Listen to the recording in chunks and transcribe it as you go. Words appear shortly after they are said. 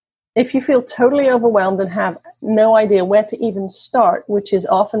If you feel totally overwhelmed and have no idea where to even start, which is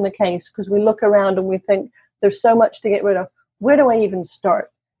often the case because we look around and we think there's so much to get rid of, where do I even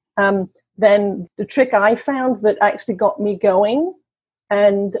start? Then the trick I found that actually got me going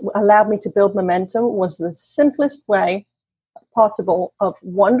and allowed me to build momentum was the simplest way possible of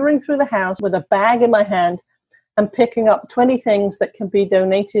wandering through the house with a bag in my hand and picking up 20 things that can be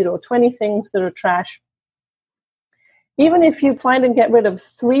donated or 20 things that are trash. Even if you find and get rid of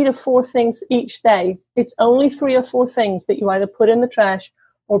 3 to 4 things each day, it's only 3 or 4 things that you either put in the trash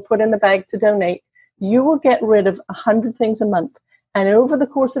or put in the bag to donate. You will get rid of 100 things a month. And over the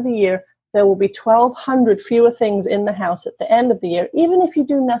course of a year, there will be 1,200 fewer things in the house at the end of the year, even if you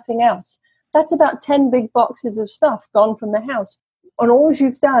do nothing else. That's about 10 big boxes of stuff gone from the house. And all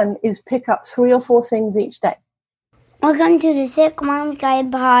you've done is pick up 3 or 4 things each day. Welcome to the Sick Mom's Guide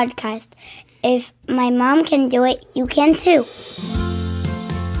podcast. If my mom can do it, you can too.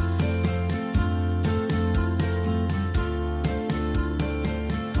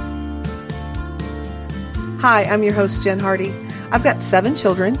 Hi, I'm your host, Jen Hardy. I've got 7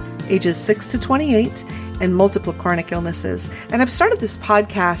 children, ages 6 to 28, and multiple chronic illnesses. And I've started this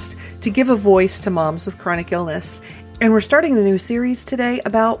podcast to give a voice to moms with chronic illness. And we're starting a new series today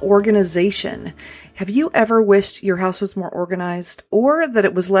about organization. Have you ever wished your house was more organized or that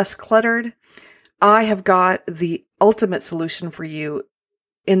it was less cluttered? I have got the ultimate solution for you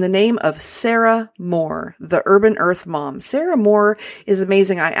in the name of Sarah Moore, the Urban Earth Mom. Sarah Moore is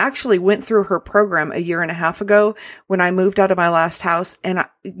amazing. I actually went through her program a year and a half ago when I moved out of my last house, and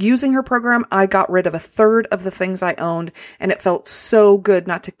using her program, I got rid of 1/3 of the things I owned, and it felt so good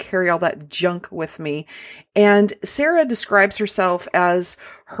not to carry all that junk with me. And Sarah describes herself as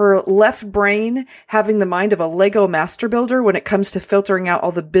her left brain having the mind of a Lego master builder when it comes to filtering out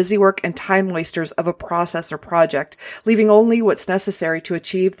all the busy work and time wasters of a process or project, leaving only what's necessary to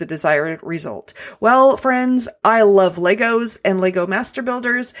achieve the desired result. Well, friends, I love Legos and Lego master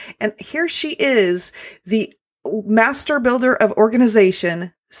builders, and here she is, the master builder of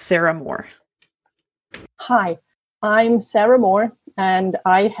organization, Sarah Moore. Hi, I'm Sarah Moore, and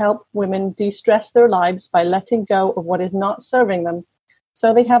I help women de-stress their lives by letting go of what is not serving them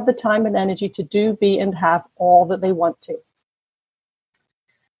so they have the time and energy to do, be, and have all that they want to.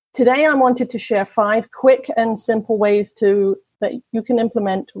 Today, I wanted to share 5 quick and simple ways that you can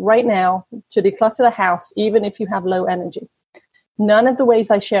implement right now to declutter the house, even if you have low energy. None of the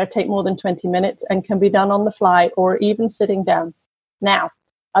ways I share take more than 20 minutes and can be done on the fly or even sitting down. Now,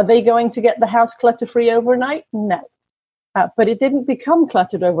 are they going to get the house clutter-free overnight? No. But it didn't become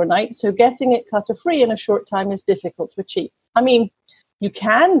cluttered overnight, so getting it clutter-free in a short time is difficult to achieve. I mean, you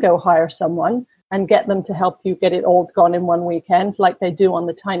can go hire someone and get them to help you get it all gone in one weekend, like they do on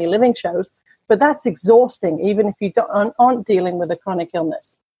the Tiny Living shows, but that's exhausting, even if you aren't dealing with a chronic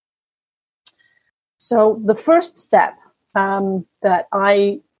illness. So the first step that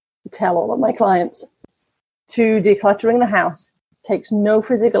I tell all of my clients to decluttering the house takes no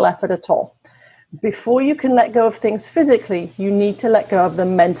physical effort at all. Before you can let go of things physically, you need to let go of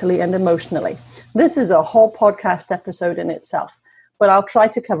them mentally and emotionally. This is a whole podcast episode in itself, but I'll try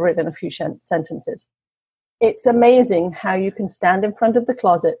to cover it in a few sentences. It's amazing how you can stand in front of the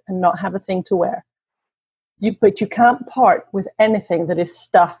closet and not have a thing to wear. But you can't part with anything that is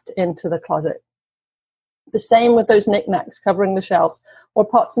stuffed into the closet. The same with those knickknacks covering the shelves or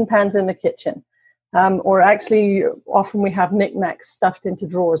pots and pans in the kitchen. Or actually, often we have knickknacks stuffed into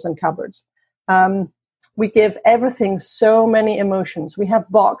drawers and cupboards. We give everything so many emotions. We have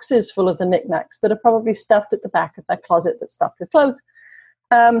boxes full of the knickknacks that are probably stuffed at the back of that closet that's stuffed with clothes.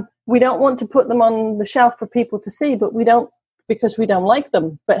 We don't want to put them on the shelf for people to see, but we don't because we don't like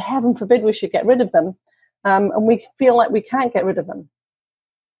them. But heaven forbid we should get rid of them. And we feel like we can't get rid of them.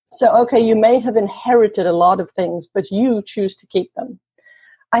 So, okay, you may have inherited a lot of things, but you choose to keep them.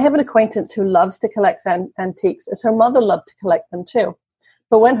 I have an acquaintance who loves to collect antiques, as her mother loved to collect them too.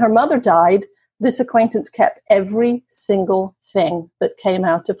 But when her mother died, this acquaintance kept every single thing that came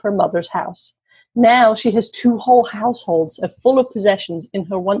out of her mother's house. Now she has 2 whole households full of possessions in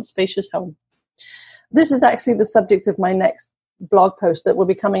her once spacious home. This is actually the subject of my next blog post that will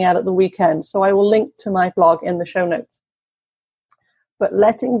be coming out at the weekend, so I will link to my blog in the show notes. But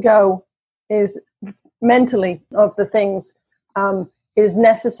letting go is mentally of the things is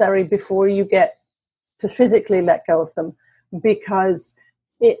necessary before you get to physically let go of them, because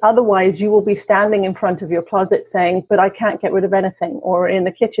otherwise you will be standing in front of your closet saying, but I can't get rid of anything, or in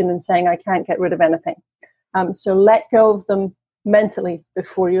the kitchen and saying, I can't get rid of anything. So let go of them mentally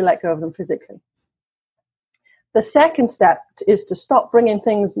before you let go of them physically. The second step is to stop bringing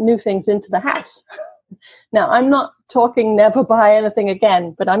new things into the house. Now, I'm not talking never buy anything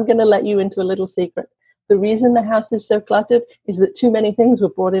again, but I'm going to let you into a little secret. The reason the house is so cluttered is that too many things were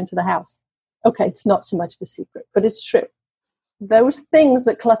brought into the house. Okay, it's not so much of a secret, but it's true. Those things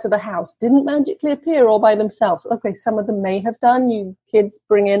that clutter the house didn't magically appear all by themselves. Okay, some of them may have done. You kids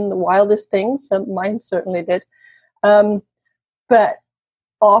bring in the wildest things. Mine certainly did. But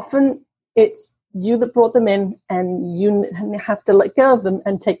often it's you that brought them in, and you have to let go of them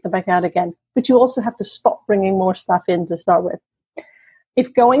and take them back out again. But you also have to stop bringing more stuff in to start with.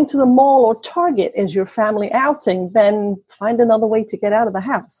 If going to the mall or Target is your family outing, then find another way to get out of the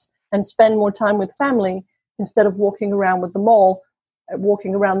house and spend more time with family instead of walking around the mall,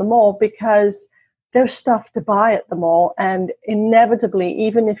 because there's stuff to buy at the mall. And inevitably,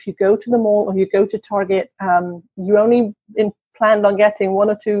 even if you go to the mall or you go to Target, you only planned on getting one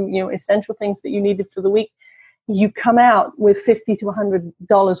or two, essential things that you needed for the week. You come out with $50 to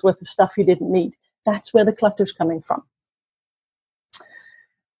 $100 worth of stuff you didn't need. That's where the clutter's coming from.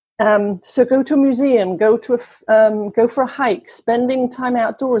 So go to a museum, go for a hike, spending time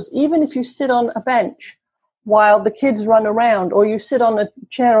outdoors, even if you sit on a bench while the kids run around, or you sit on a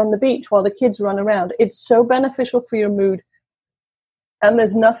chair on the beach while the kids run around. It's so beneficial for your mood. And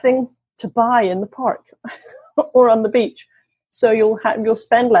there's nothing to buy in the park or on the beach. So you'll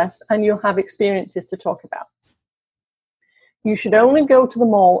spend less and you'll have experiences to talk about. You should only go to the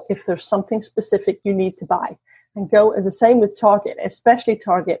mall if there's something specific you need to buy. And go the same with Target, especially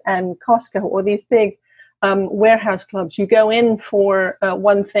Target and Costco, or these big warehouse clubs. You go in for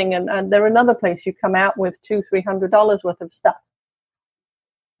one thing, and there another place you come out with $200-300 worth of stuff,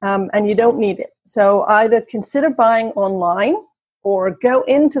 and you don't need it. So either consider buying online or go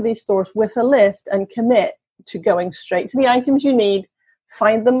into these stores with a list and commit to going straight to the items you need,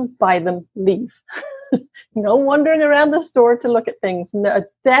 find them, buy them, leave. No wandering around the store to look at things. No,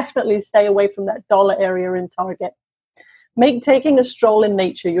 definitely stay away from that dollar area in Target. Make taking a stroll in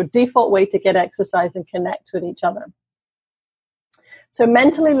nature your default way to get exercise and connect with each other. So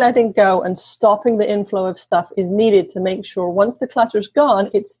mentally letting go and stopping the inflow of stuff is needed to make sure once the clutter's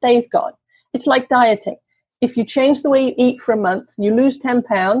gone, it stays gone. It's like dieting. If you change the way you eat for a month, you lose 10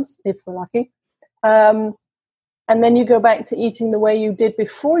 pounds, if we're lucky, and then you go back to eating the way you did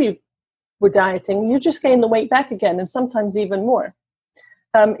before you were dieting, you just gain the weight back again, and sometimes even more.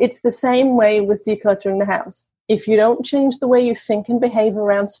 It's the same way with decluttering the house. If you don't change the way you think and behave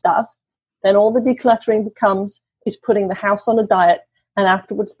around stuff, then all the decluttering becomes is putting the house on a diet, and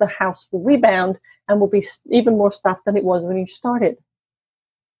afterwards the house will rebound and will be even more stuff than it was when you started.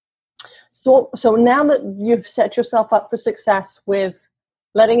 So now that you've set yourself up for success with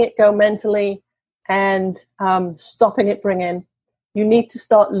letting it go mentally and stopping it bring in, you need to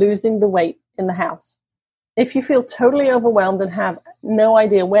start losing the weight in the house. If you feel totally overwhelmed and have no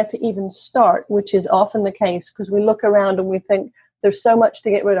idea where to even start, which is often the case because we look around and we think there's so much to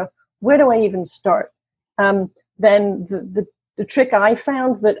get rid of, where do I even start? Then the trick I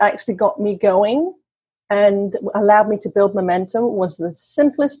found that actually got me going and allowed me to build momentum was the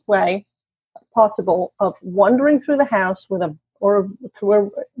simplest way possible of wandering through the house through a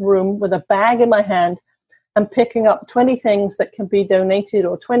room with a bag in my hand and picking up 20 things that can be donated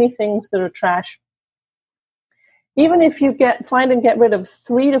or 20 things that are trash. Even if you find and get rid of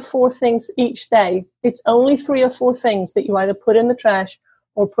 3 to 4 things each day, it's only 3 or 4 things that you either put in the trash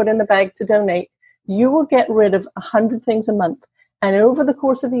or put in the bag to donate. You will get rid of 100 things a month. And over the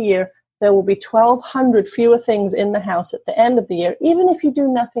course of the year, there will be 1,200 fewer things in the house at the end of the year, even if you do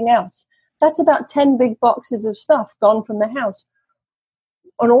nothing else. That's about 10 big boxes of stuff gone from the house.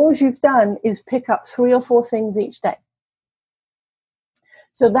 And all you've done is pick up 3 or 4 things each day.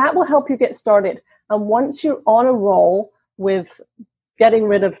 So that will help you get started. And once you're on a roll with getting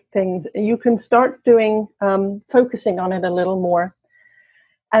rid of things, you can start doing, focusing on it a little more.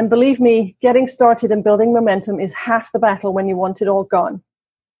 And believe me, getting started and building momentum is half the battle when you want it all gone.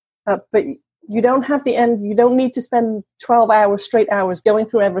 But you don't have the end. You don't need to spend 12 hours, straight hours going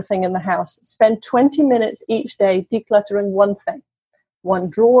through everything in the house. Spend 20 minutes each day decluttering one thing.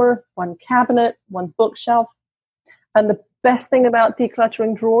 One drawer, one cabinet, one bookshelf. And the best thing about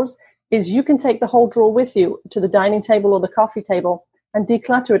decluttering drawers is you can take the whole drawer with you to the dining table or the coffee table and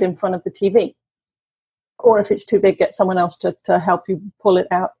declutter it in front of the TV. Or if it's too big, get someone else to help you pull it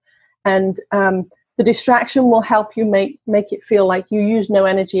out. And the distraction will help you make it feel like you used no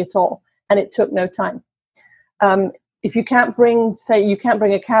energy at all and it took no time. If you can't bring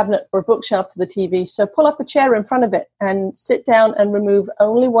a cabinet or a bookshelf to the TV, so pull up a chair in front of it and sit down and remove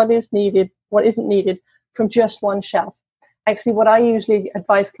only what isn't needed from just one shelf. Actually, what I usually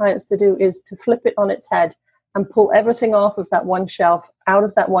advise clients to do is to flip it on its head and pull everything off of that one shelf, out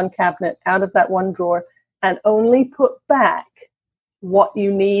of that one cabinet, out of that one drawer, and only put back what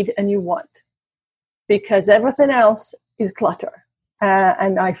you need and you want, because everything else is clutter.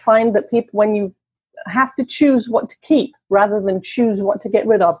 And I find that people, when you have to choose what to keep rather than choose what to get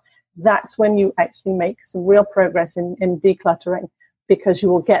rid of, that's when you actually make some real progress in decluttering, because you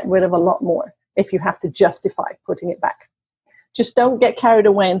will get rid of a lot more if you have to justify putting it back. Just don't get carried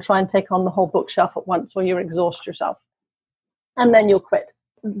away and try and take on the whole bookshelf at once, or you'll exhaust yourself. And then you'll quit.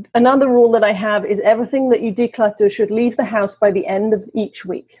 Another rule that I have is everything that you declutter should leave the house by the end of each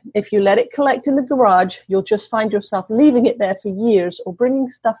week. If you let it collect in the garage, you'll just find yourself leaving it there for years or bringing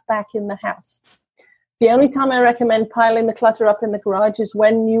stuff back in the house. The only time I recommend piling the clutter up in the garage is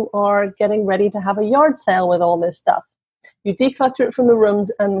when you are getting ready to have a yard sale with all this stuff. You declutter it from the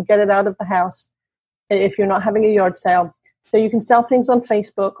rooms and get it out of the house if you're not having a yard sale. So you can sell things on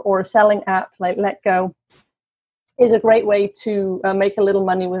Facebook, or a selling app like Letgo is a great way to make a little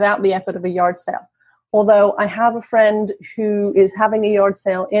money without the effort of a yard sale. Although I have a friend who is having a yard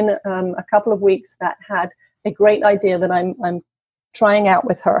sale in a couple of weeks that had a great idea that I'm trying out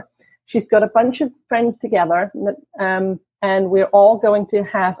with her. She's got a bunch of friends together, and we're all going to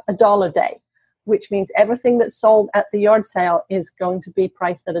have $1 day, which means everything that's sold at the yard sale is going to be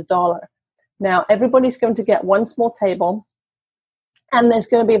priced at $1. Now, everybody's going to get one small table, and there's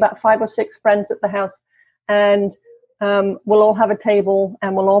going to be about 5 or 6 friends at the house, and we'll all have a table,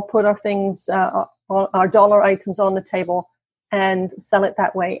 and we'll all put our things, our dollar items on the table and sell it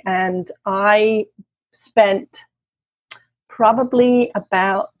that way. And I spent probably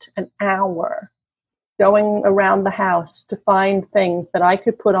about an hour going around the house to find things that I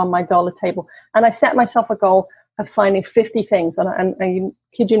could put on my dollar table. And I set myself a goal of finding 50 things. And I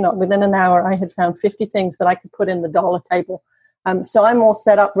kid you not, within an hour, I had found 50 things that I could put in the dollar table. So I'm all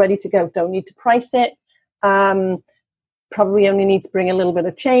set up, ready to go. Don't need to price it. Probably only need to bring a little bit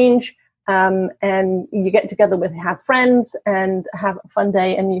of change. And you get together have friends and have a fun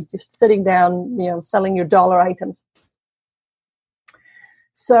day, and you're just sitting down, selling your dollar items.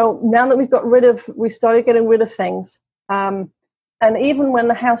 So now that we started getting rid of things, and even when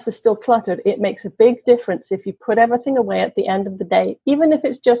the house is still cluttered, it makes a big difference if you put everything away at the end of the day, even if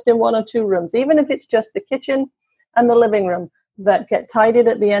it's just in 1 or 2 rooms, even if it's just the kitchen and the living room that get tidied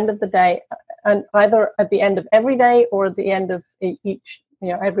at the end of the day, and either at the end of every day or at the end of each,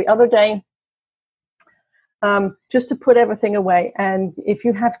 every other day, just to put everything away. And if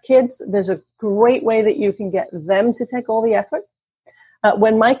you have kids, there's a great way that you can get them to take all the effort.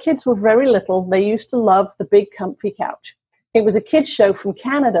 When my kids were very little, they used to love the Big Comfy Couch. It was a kids show from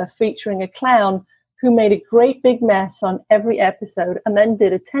Canada featuring a clown who made a great big mess on every episode and then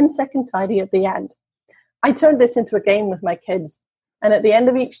did a 10-second tidy at the end. I turned this into a game with my kids, and at the end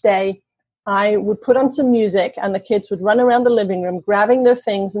of each day, I would put on some music, and the kids would run around the living room, grabbing their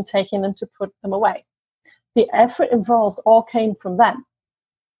things and taking them to put them away. The effort involved all came from them.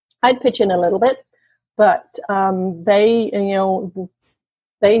 I'd pitch in a little bit, but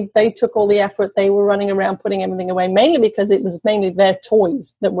they took all the effort. They were running around putting everything away, mainly because it was mainly their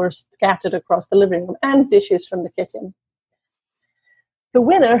toys that were scattered across the living room and dishes from the kitchen. The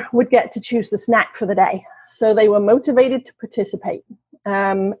winner would get to choose the snack for the day, so they were motivated to participate.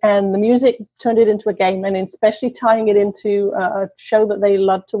 And the music turned it into a game, and especially tying it into a show that they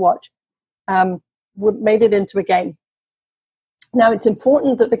loved to watch, made it into a game. Now, it's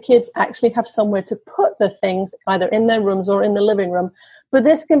important that the kids actually have somewhere to put the things, either in their rooms or in the living room, but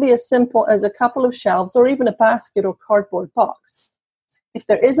this can be as simple as a couple of shelves or even a basket or cardboard box. If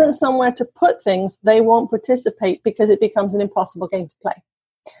there isn't somewhere to put things, they won't participate because it becomes an impossible game to play.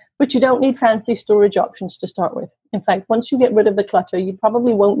 But you don't need fancy storage options to start with. In fact, once you get rid of the clutter, you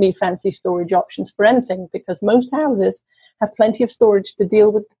probably won't need fancy storage options for anything, because most houses have plenty of storage to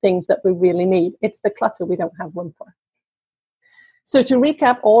deal with the things that we really need. It's the clutter we don't have room for. So to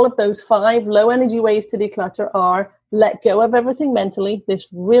recap, all of those 5 low-energy ways to declutter are: let go of everything mentally. This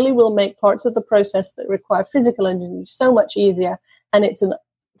really will make parts of the process that require physical energy so much easier. And it's a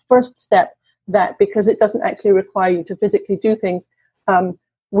first step that, because it doesn't actually require you to physically do things,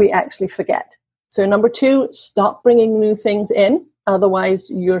 we actually forget. So number 2, stop bringing new things in. Otherwise,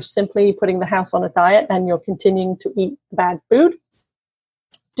 you're simply putting the house on a diet and you're continuing to eat bad food.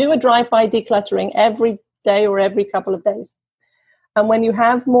 Do a drive-by decluttering every day or every couple of days. And when you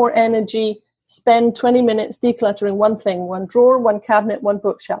have more energy, spend 20 minutes decluttering one thing: one drawer, one cabinet, one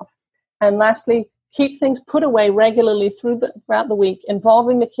bookshelf. And lastly, keep things put away regularly throughout the week,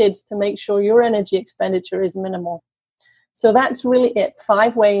 involving the kids to make sure your energy expenditure is minimal. So that's really it.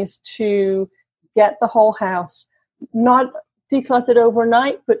 5 ways to get the whole house not decluttered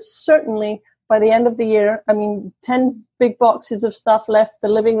overnight, but certainly by the end of the year, 10 big boxes of stuff left, the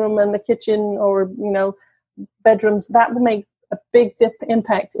living room and the kitchen, or, bedrooms, that will make a big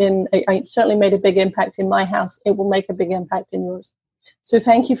impact I certainly made a big impact in my house. It will make a big impact in yours. So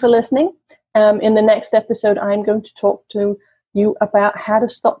thank you for listening. In the next episode, I'm going to talk to you about how to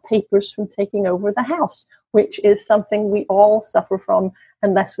stop papers from taking over the house, which is something we all suffer from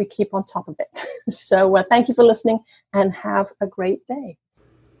unless we keep on top of it. So thank you for listening, and have a great day.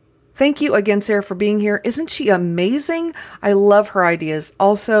 Thank you again, Sarah, for being here. Isn't she amazing? I love her ideas.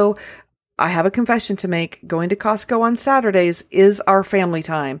 Also, I have a confession to make. Going to Costco on Saturdays is our family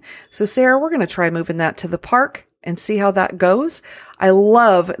time. So Sarah, we're going to try moving that to the park and see how that goes. I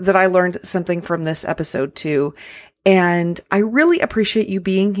love that I learned something from this episode too. And I really appreciate you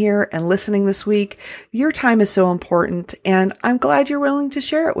being here and listening this week. Your time is so important, and I'm glad you're willing to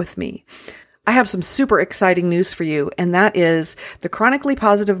share it with me. I have some super exciting news for you, and that is the Chronically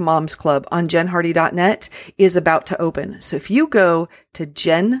Positive Moms Club on jenhardy.net is about to open. So if you go to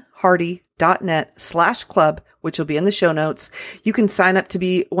jenhardy.net/club, which will be in the show notes, you can sign up to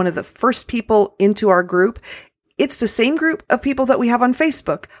be one of the first people into our group. It's the same group of people that we have on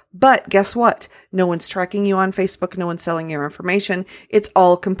Facebook, but guess what? No one's tracking you on Facebook. No one's selling your information. It's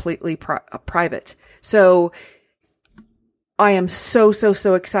all completely private. So I am so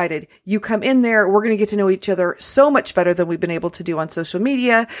excited. You come in there, we're going to get to know each other so much better than we've been able to do on social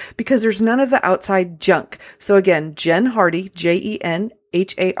media, because there's none of the outside junk. So again, Jen Hardy,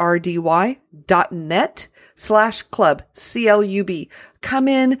 JenHardy.net/club, CLUB. Come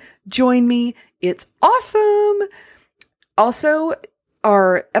in, join me. It's awesome. Also,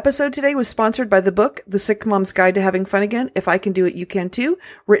 our episode today was sponsored by the book, The Sick Mom's Guide to Having Fun Again. If I Can Do It, You Can Too,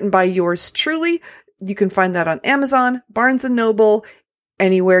 written by yours truly. You can find that on Amazon, Barnes & Noble,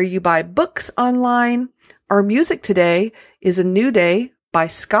 anywhere you buy books online. Our music today is A New Day by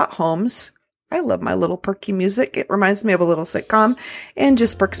Scott Holmes. I love my little perky music. It reminds me of a little sitcom and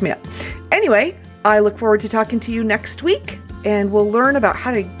just perks me up. Anyway, I look forward to talking to you next week, and we'll learn about how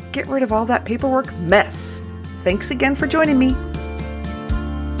to get rid of all that paperwork mess. Thanks again for joining me.